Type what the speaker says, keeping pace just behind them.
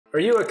Are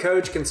you a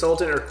coach,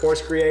 consultant, or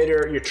course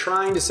creator? You're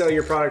trying to sell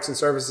your products and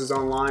services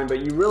online,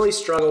 but you really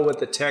struggle with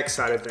the tech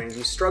side of things.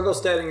 You struggle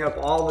setting up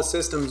all the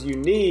systems you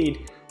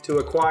need to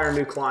acquire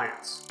new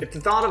clients. If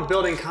the thought of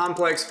building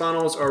complex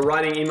funnels or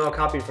writing email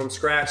copy from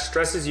scratch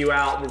stresses you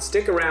out, then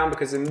stick around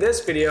because in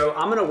this video,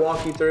 I'm gonna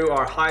walk you through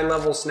our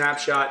high-level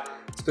snapshot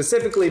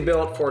specifically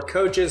built for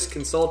coaches,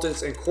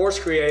 consultants, and course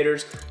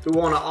creators who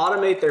want to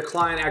automate their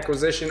client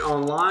acquisition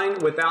online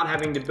without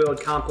having to build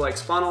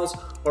complex funnels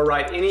or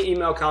write any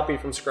email copy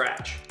from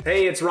scratch.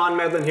 Hey, it's Ron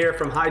Medlin here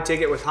from High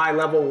Ticket with High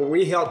Level, where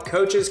we help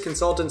coaches,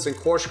 consultants, and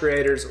course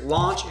creators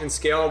launch and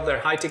scale their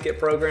high ticket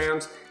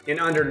programs in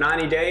under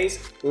 90 days,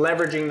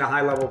 leveraging the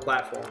High Level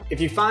platform.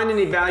 If you find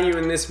any value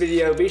in this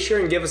video, be sure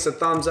and give us a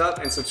thumbs up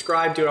and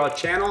subscribe to our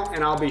channel,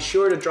 and I'll be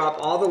sure to drop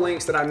all the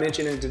links that I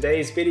mentioned in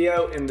today's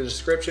video in the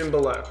description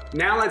below.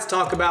 Now let's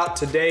talk about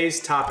today's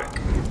topic.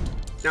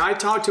 Now, I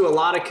talk to a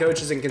lot of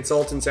coaches and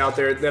consultants out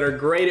there that are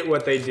great at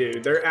what they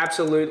do. They're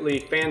absolutely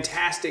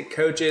fantastic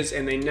coaches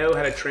and they know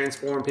how to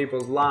transform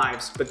people's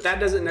lives, but that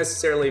doesn't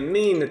necessarily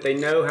mean that they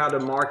know how to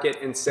market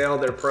and sell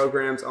their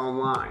programs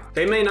online.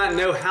 They may not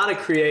know how to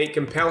create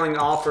compelling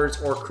offers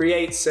or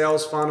create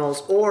sales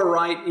funnels or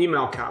write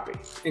email copy.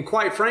 And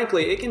quite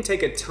frankly, it can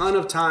take a ton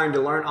of time to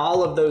learn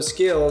all of those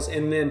skills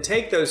and then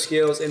take those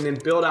skills and then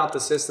build out the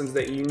systems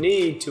that you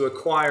need to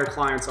acquire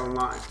clients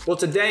online. Well,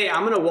 today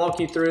I'm going to walk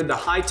you through the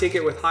high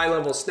ticket with high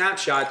level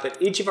snapshot that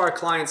each of our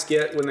clients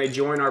get when they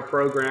join our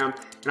program,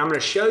 and I'm going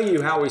to show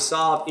you how we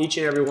solve each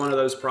and every one of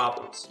those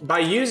problems. By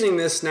using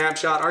this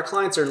snapshot, our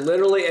clients are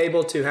literally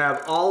able to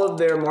have all of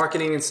their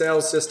marketing and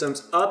sales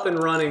systems up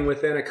and running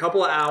within a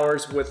couple of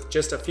hours with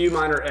just a few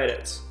minor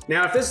edits.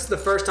 Now, if this is the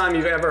first time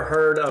you've ever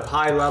heard of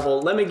High Level,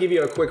 let me give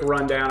you a quick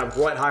rundown of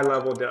what High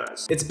Level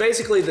does. It's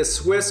basically the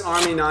Swiss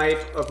Army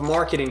knife of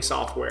marketing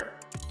software.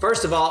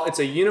 First of all, it's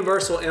a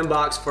universal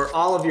inbox for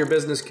all of your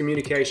business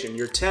communication.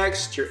 Your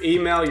text, your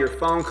email, your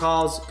phone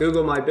calls,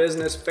 Google My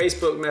Business,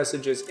 Facebook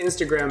messages,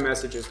 Instagram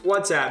messages,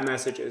 WhatsApp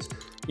messages.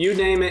 You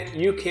name it,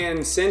 you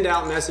can send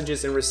out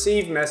messages and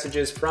receive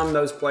messages from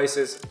those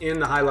places in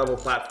the High Level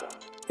platform.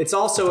 It's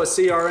also a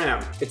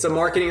CRM. It's a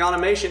marketing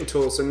automation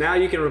tool, so now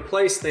you can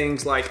replace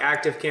things like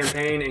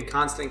ActiveCampaign and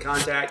Constant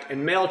Contact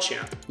and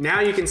MailChimp. Now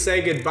you can say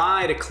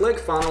goodbye to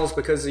ClickFunnels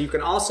because you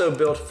can also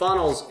build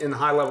funnels in the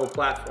High Level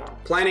platform.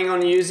 Planning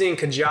on using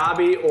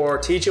Kajabi or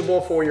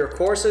Teachable for your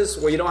courses?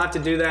 Well, you don't have to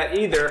do that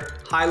either.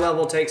 High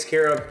Level takes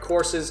care of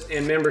courses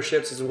and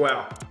memberships as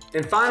well.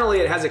 And finally,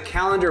 it has a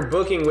calendar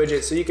booking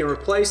widget so you can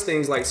replace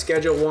things like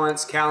Schedule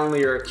Once,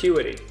 Calendly, or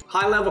Acuity.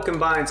 High Level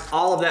combines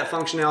all of that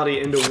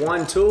functionality into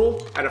one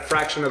tool at a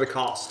fraction of the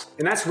cost.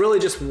 And that's really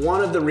just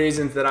one of the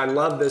reasons that I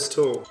love this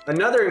tool.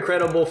 Another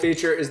incredible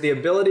feature is the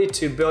ability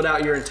to build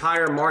out your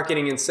entire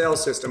marketing and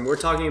sales system. We're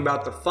talking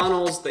about the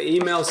funnels, the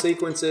email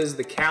sequences,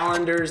 the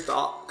calendars,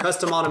 the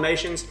custom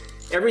automations.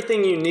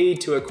 Everything you need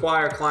to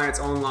acquire clients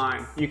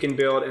online, you can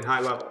build in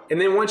High Level.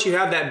 And then once you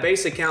have that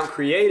base account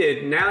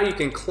created, now you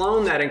can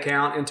clone that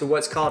account into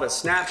what's called a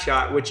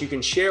snapshot, which you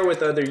can share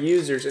with other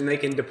users and they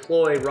can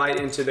deploy right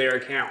into their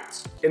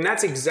accounts. And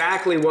that's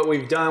exactly what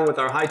we've done with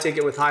our High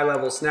Ticket with High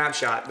Level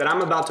snapshot that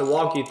I'm about to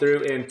walk you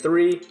through in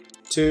 3,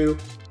 2,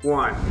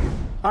 1.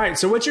 All right,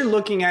 so what you're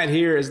looking at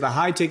here is the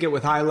High Ticket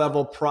with High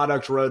Level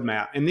product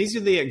roadmap. And these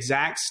are the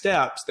exact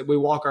steps that we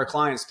walk our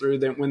clients through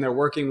when they're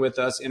working with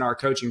us in our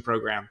coaching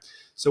program.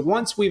 So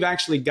once we've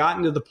actually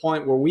gotten to the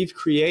point where we've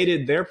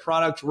created their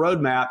product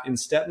roadmap in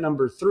step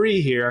number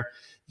 3 here,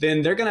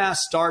 then they're going to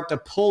start to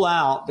pull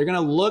out, they're going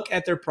to look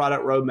at their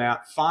product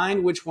roadmap,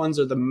 find which ones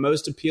are the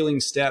most appealing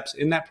steps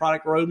in that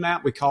product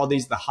roadmap. We call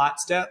these the hot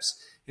steps.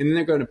 And then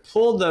they're going to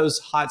pull those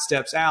hot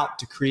steps out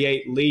to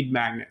create lead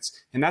magnets.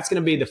 And that's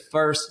going to be the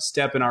first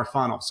step in our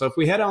funnel. So if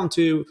we head on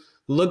to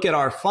look at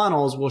our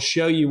funnels, we'll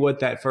show you what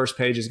that first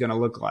page is going to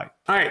look like.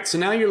 All right, so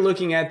now you're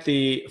looking at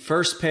the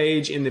first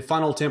page in the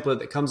funnel template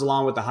that comes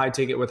along with the High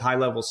Ticket with High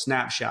Level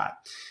snapshot.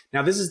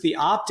 Now, this is the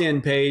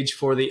opt-in page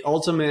for the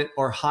ultimate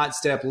or hot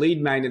step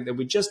lead magnet that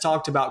we just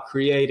talked about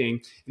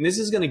creating. And this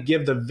is going to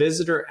give the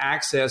visitor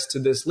access to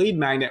this lead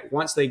magnet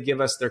once they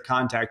give us their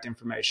contact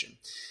information.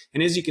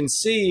 And as you can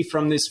see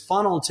from this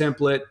funnel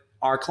template,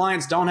 our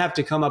clients don't have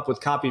to come up with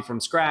copy from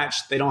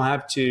scratch. They don't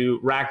have to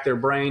rack their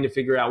brain to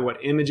figure out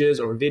what images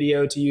or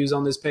video to use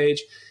on this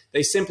page.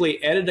 They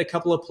simply edit a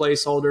couple of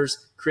placeholders,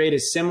 create a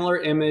similar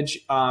image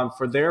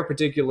for their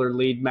particular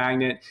lead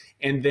magnet,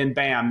 and then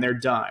bam, they're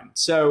done.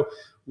 So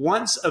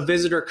once a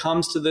visitor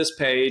comes to this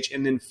page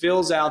and then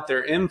fills out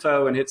their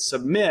info and hits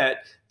submit,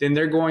 then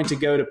they're going to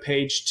go to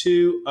page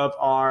 2 of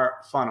our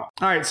funnel.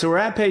 All right, so we're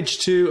at page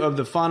 2 of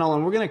the funnel,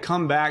 and we're going to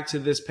come back to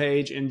this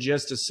page in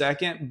just a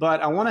second, but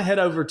I want to head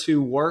over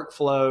to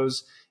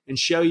workflows and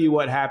show you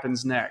what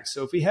happens next.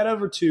 So if we head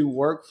over to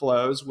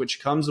workflows,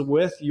 which comes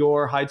with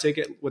your High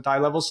Ticket with High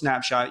Level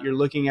snapshot, you're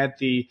looking at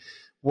the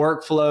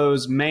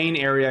workflows main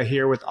area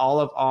here with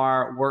all of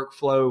our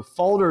workflow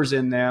folders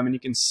in them, and you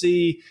can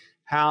see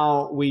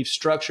how we've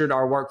structured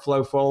our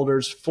workflow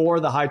folders for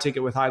the High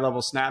Ticket with High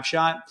Level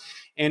snapshot.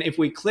 And if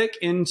we click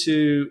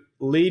into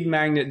lead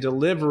magnet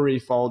delivery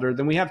folder,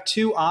 then we have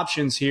two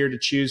options here to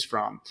choose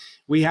from.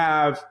 We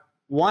have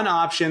one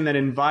option that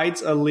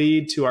invites a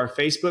lead to our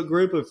Facebook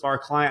group if our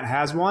client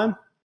has one.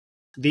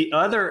 The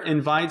other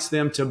invites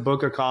them to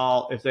book a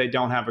call if they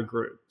don't have a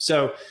group.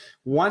 So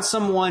once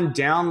someone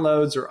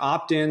downloads or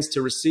opt-ins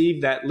to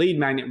receive that lead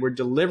magnet, we're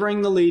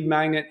delivering the lead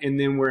magnet and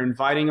then we're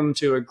inviting them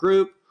to a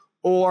group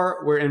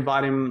or we're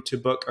inviting them to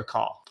book a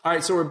call. All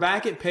right, so we're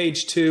back at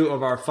page 2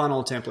 of our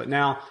funnel template.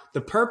 Now,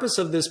 the purpose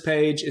of this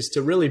page is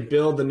to really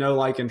build the know,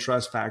 like, and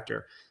trust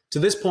factor. To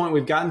this point,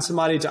 we've gotten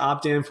somebody to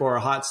opt in for our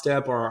hot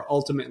step or our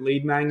ultimate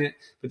lead magnet,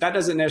 but that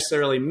doesn't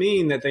necessarily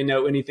mean that they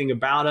know anything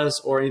about us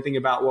or anything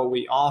about what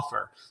we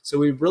offer. So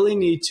we really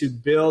need to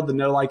build the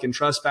know, like, and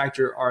trust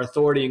factor, our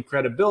authority and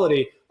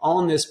credibility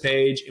on this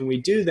page, and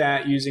we do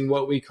that using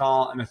what we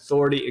call an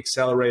authority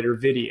accelerator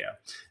video.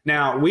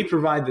 Now, we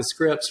provide the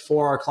scripts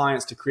for our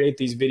clients to create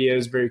these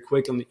videos very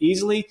quickly and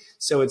easily,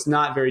 so it's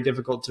not very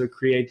difficult to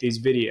create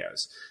these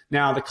videos.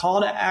 Now, the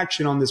call to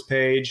action on this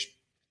page,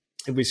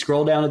 if we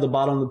scroll down to the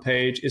bottom of the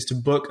page, is to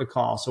book a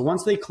call. So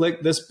once they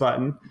click this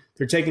button,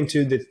 they're taken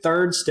to the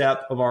third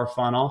step of our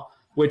funnel,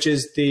 which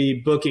is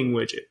the booking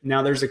widget.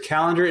 Now, there's a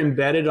calendar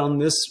embedded on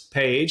this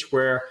page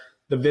where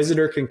the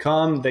visitor can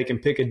come, they can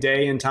pick a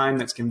day and time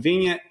that's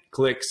convenient,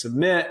 click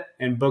submit,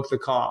 and book the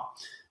call.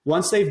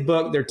 Once they've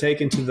booked, they're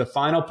taken to the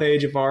final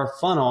page of our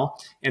funnel,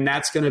 and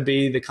that's going to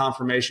be the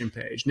confirmation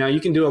page. Now, you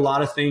can do a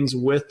lot of things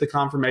with the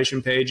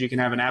confirmation page. You can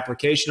have an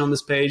application on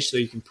this page so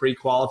you can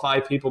pre-qualify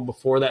people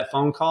before that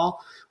phone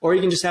call, or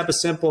you can just have a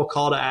simple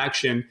call to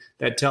action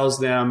that tells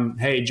them,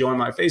 hey, join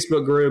my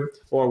Facebook group,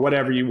 or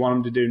whatever you want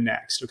them to do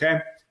next, okay?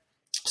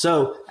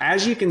 So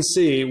as you can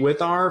see, with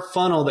our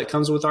funnel that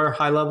comes with our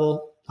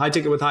high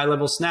ticket with high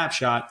level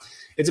snapshot,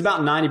 it's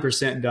about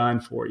 90% done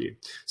for you.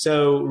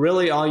 So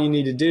really all you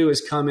need to do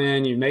is come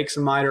in, you make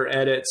some minor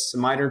edits,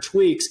 some minor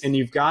tweaks, and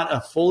you've got a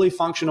fully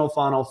functional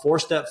funnel,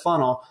 4-step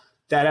funnel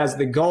that has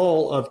the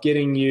goal of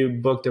getting you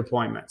booked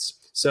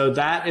appointments. So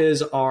that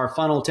is our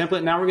funnel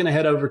template. Now we're going to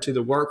head over to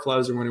the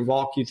workflows and we're going to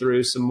walk you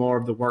through some more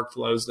of the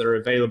workflows that are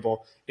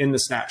available in the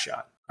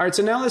snapshot. All right,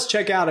 so now let's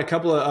check out a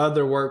couple of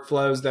other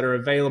workflows that are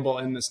available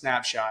in the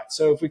snapshot.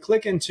 So if we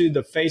click into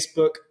the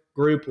Facebook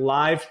group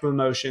live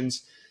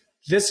promotions,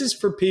 this is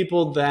for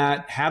people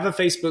that have a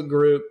Facebook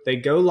group, they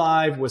go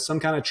live with some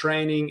kind of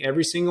training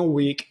every single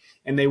week,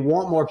 and they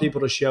want more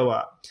people to show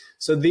up.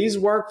 So these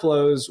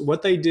workflows,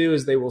 what they do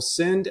is they will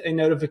send a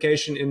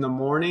notification in the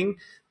morning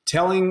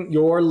telling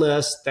your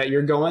list that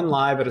you're going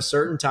live at a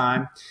certain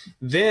time.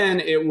 Then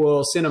it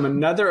will send them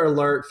another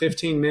alert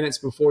 15 minutes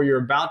before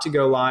you're about to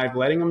go live,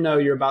 letting them know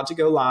you're about to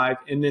go live.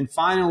 And then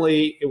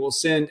finally, it will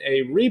send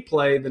a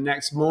replay the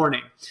next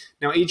morning.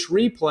 Now, each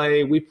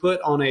replay we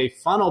put on a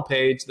funnel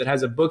page that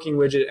has a booking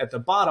widget at the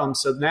bottom.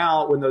 So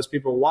now when those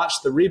people watch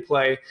the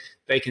replay,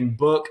 they can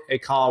book a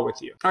call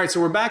with you. All right,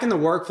 so we're back in the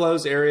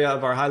workflows area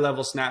of our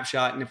high-level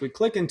snapshot. And if we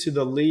click into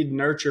the lead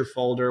nurture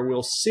folder,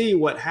 we'll see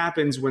what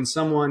happens when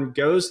someone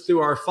goes through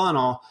our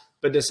funnel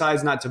but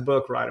decides not to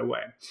book right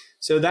away.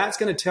 So that's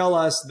going to tell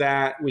us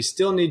that we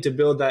still need to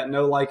build that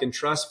know, like, and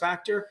trust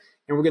factor.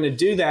 And we're going to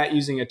do that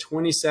using a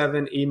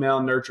 27 email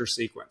nurture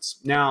sequence.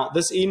 Now,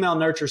 this email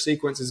nurture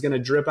sequence is going to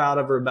drip out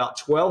over about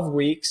 12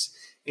 weeks.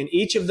 And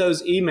each of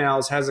those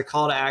emails has a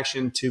call to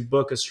action to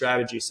book a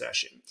strategy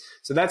session.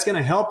 So that's going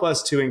to help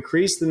us to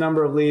increase the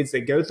number of leads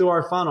that go through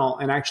our funnel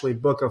and actually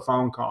book a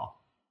phone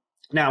call.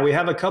 Now, we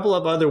have a couple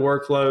of other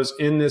workflows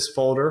in this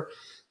folder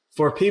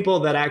for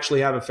people that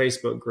actually have a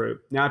Facebook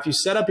group. Now, if you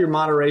set up your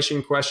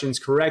moderation questions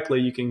correctly,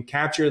 you can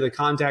capture the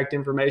contact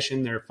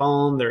information, their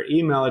phone, their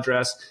email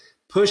address,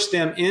 push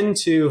them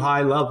into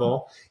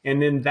HighLevel,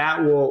 and then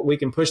we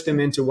can push them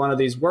into one of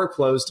these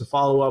workflows to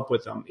follow up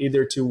with them,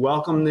 either to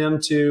welcome them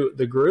to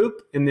the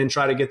group and then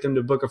try to get them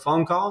to book a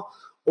phone call,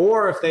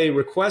 or if they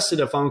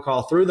requested a phone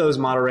call through those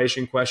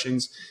moderation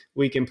questions,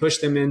 we can push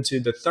them into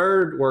the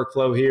third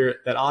workflow here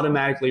that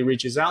automatically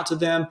reaches out to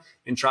them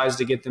and tries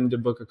to get them to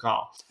book a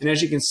call. And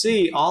as you can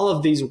see, all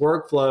of these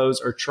workflows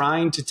are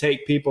trying to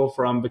take people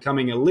from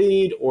becoming a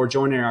lead or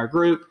joining our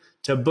group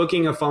to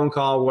booking a phone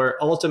call where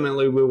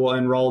ultimately we will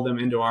enroll them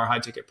into our high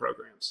ticket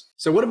programs.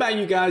 So what about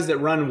you guys that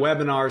run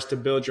webinars to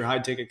build your high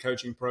ticket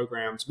coaching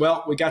programs?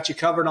 Well, we got you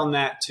covered on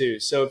that too.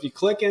 So if you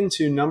click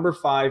into number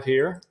 5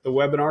 here, the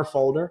webinar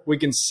folder, we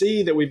can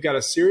see that we've got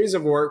a series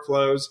of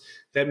workflows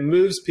that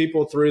moves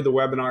people through the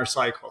webinar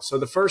cycle. So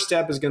the first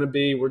step is going to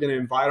be, we're going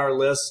to invite our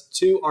list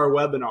to our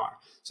webinar.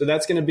 So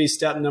that's going to be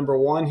step number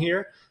 1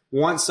 here.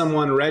 Once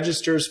someone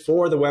registers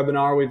for the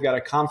webinar, we've got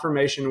a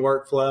confirmation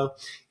workflow,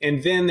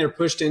 and then they're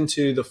pushed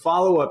into the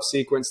follow-up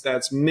sequence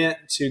that's meant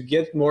to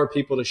get more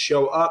people to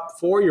show up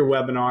for your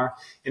webinar.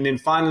 And then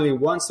finally,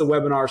 once the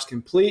webinar is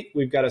complete,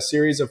 we've got a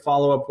series of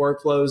follow-up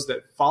workflows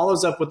that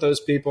follows up with those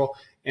people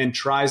and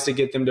tries to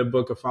get them to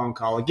book a phone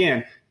call.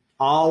 Again,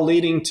 all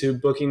leading to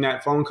booking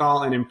that phone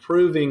call and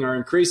improving or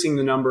increasing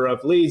the number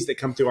of leads that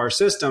come through our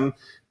system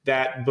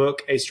that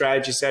book a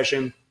strategy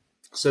session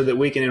so that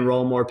we can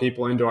enroll more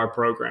people into our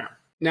program.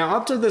 Now,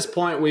 up to this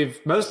point, we've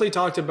mostly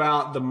talked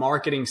about the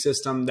marketing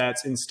system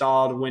that's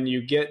installed when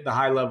you get the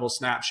high-level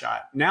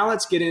snapshot. Now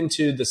let's get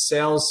into the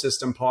sales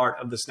system part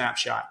of the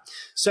snapshot.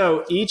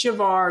 So each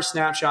of our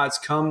snapshots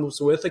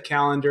comes with a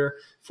calendar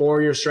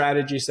for your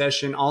strategy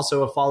session,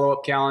 also a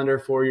follow-up calendar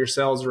for your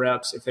sales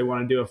reps if they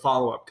want to do a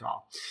follow-up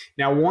call.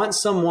 Now, once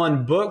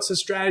someone books a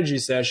strategy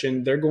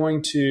session, they're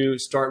going to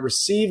start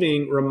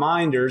receiving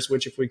reminders,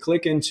 which if we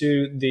click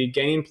into the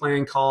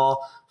Gameplan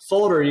Call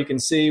folder, you can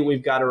see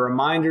we've got a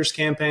reminders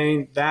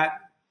campaign that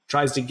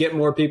tries to get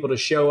more people to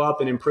show up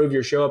and improve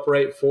your show up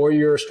rate for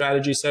your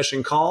strategy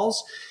session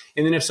calls.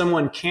 And then if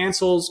someone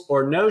cancels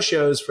or no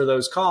shows for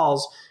those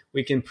calls,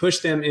 we can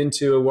push them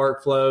into a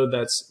workflow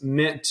that's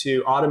meant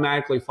to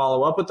automatically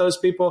follow up with those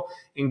people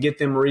and get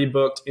them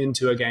rebooked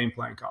into a game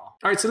plan call.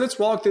 All right, so let's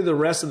walk through the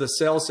rest of the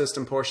sales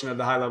system portion of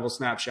the high-level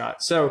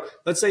snapshot. So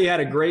let's say you had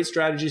a great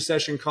strategy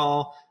session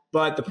call,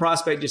 but the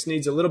prospect just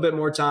needs a little bit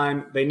more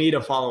time. They need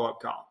a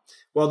follow-up call.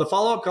 Well, the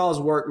follow-up calls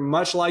work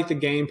much like the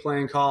game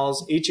plan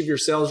calls. Each of your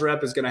sales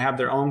rep is going to have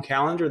their own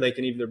calendar. They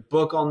can either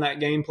book on that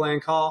game plan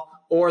call,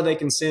 or they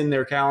can send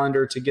their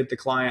calendar to get the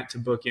client to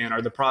book in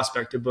or the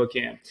prospect to book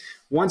in.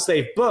 Once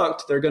they've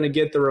booked, they're going to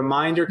get the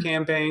reminder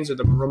campaigns or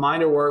the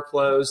reminder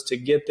workflows to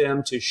get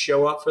them to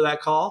show up for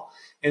that call.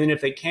 And then if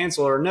they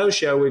cancel or no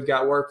show, we've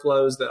got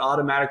workflows that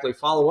automatically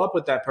follow up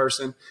with that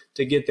person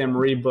to get them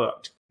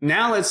rebooked.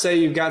 Now, let's say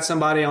you've got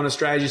somebody on a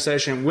strategy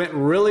session, went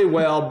really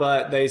well,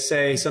 but they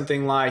say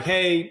something like,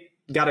 hey,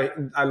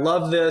 I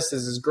love this.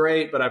 This is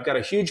great, but I've got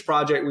a huge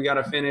project we got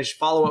to finish.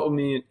 Follow up with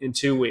me in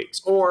 2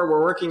 weeks. Or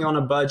we're working on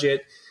a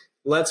budget.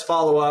 Let's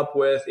follow up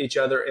with each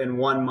other in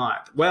 1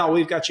 month. Well,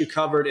 we've got you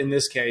covered in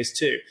this case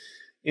too.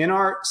 In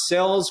our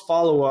sales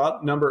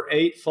follow-up, number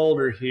 8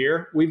 folder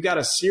here, we've got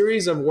a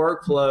series of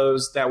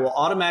workflows that will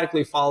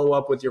automatically follow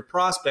up with your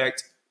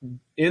prospect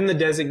in the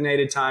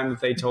designated time that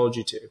they told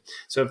you to.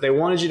 So if they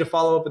wanted you to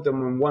follow up with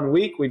them in 1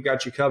 week, we've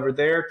got you covered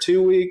there.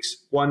 2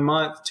 weeks, 1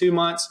 month, 2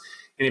 months.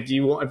 And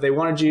if they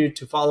wanted you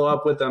to follow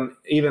up with them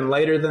even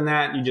later than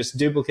that, you just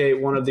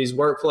duplicate one of these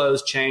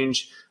workflows,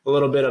 change a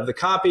little bit of the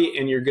copy,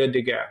 and you're good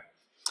to go.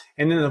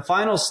 And then the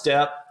final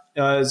step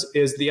is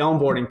the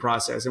onboarding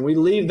process. And we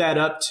leave that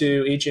up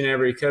to each and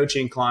every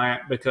coaching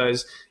client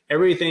because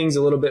everything's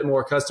a little bit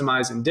more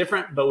customized and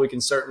different, but we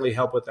can certainly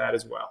help with that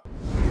as well.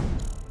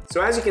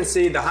 So as you can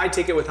see, the High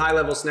Ticket with High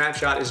Level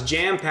Snapshot is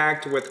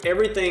jam-packed with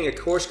everything a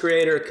course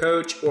creator,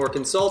 coach, or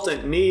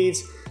consultant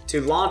needs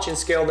to launch and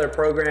scale their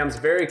programs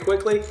very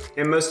quickly,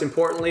 and most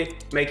importantly,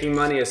 making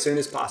money as soon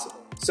as possible.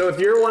 So if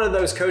you're one of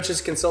those coaches,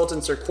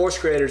 consultants, or course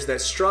creators that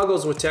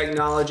struggles with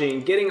technology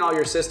and getting all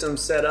your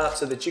systems set up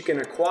so that you can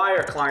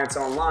acquire clients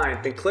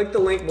online, then click the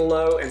link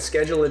below and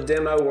schedule a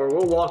demo where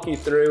we'll walk you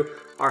through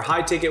our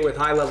High Ticket with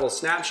High Level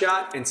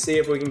Snapshot and see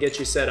if we can get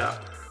you set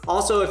up.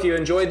 Also, if you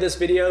enjoyed this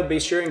video, be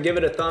sure and give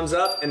it a thumbs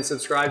up and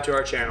subscribe to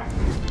our channel.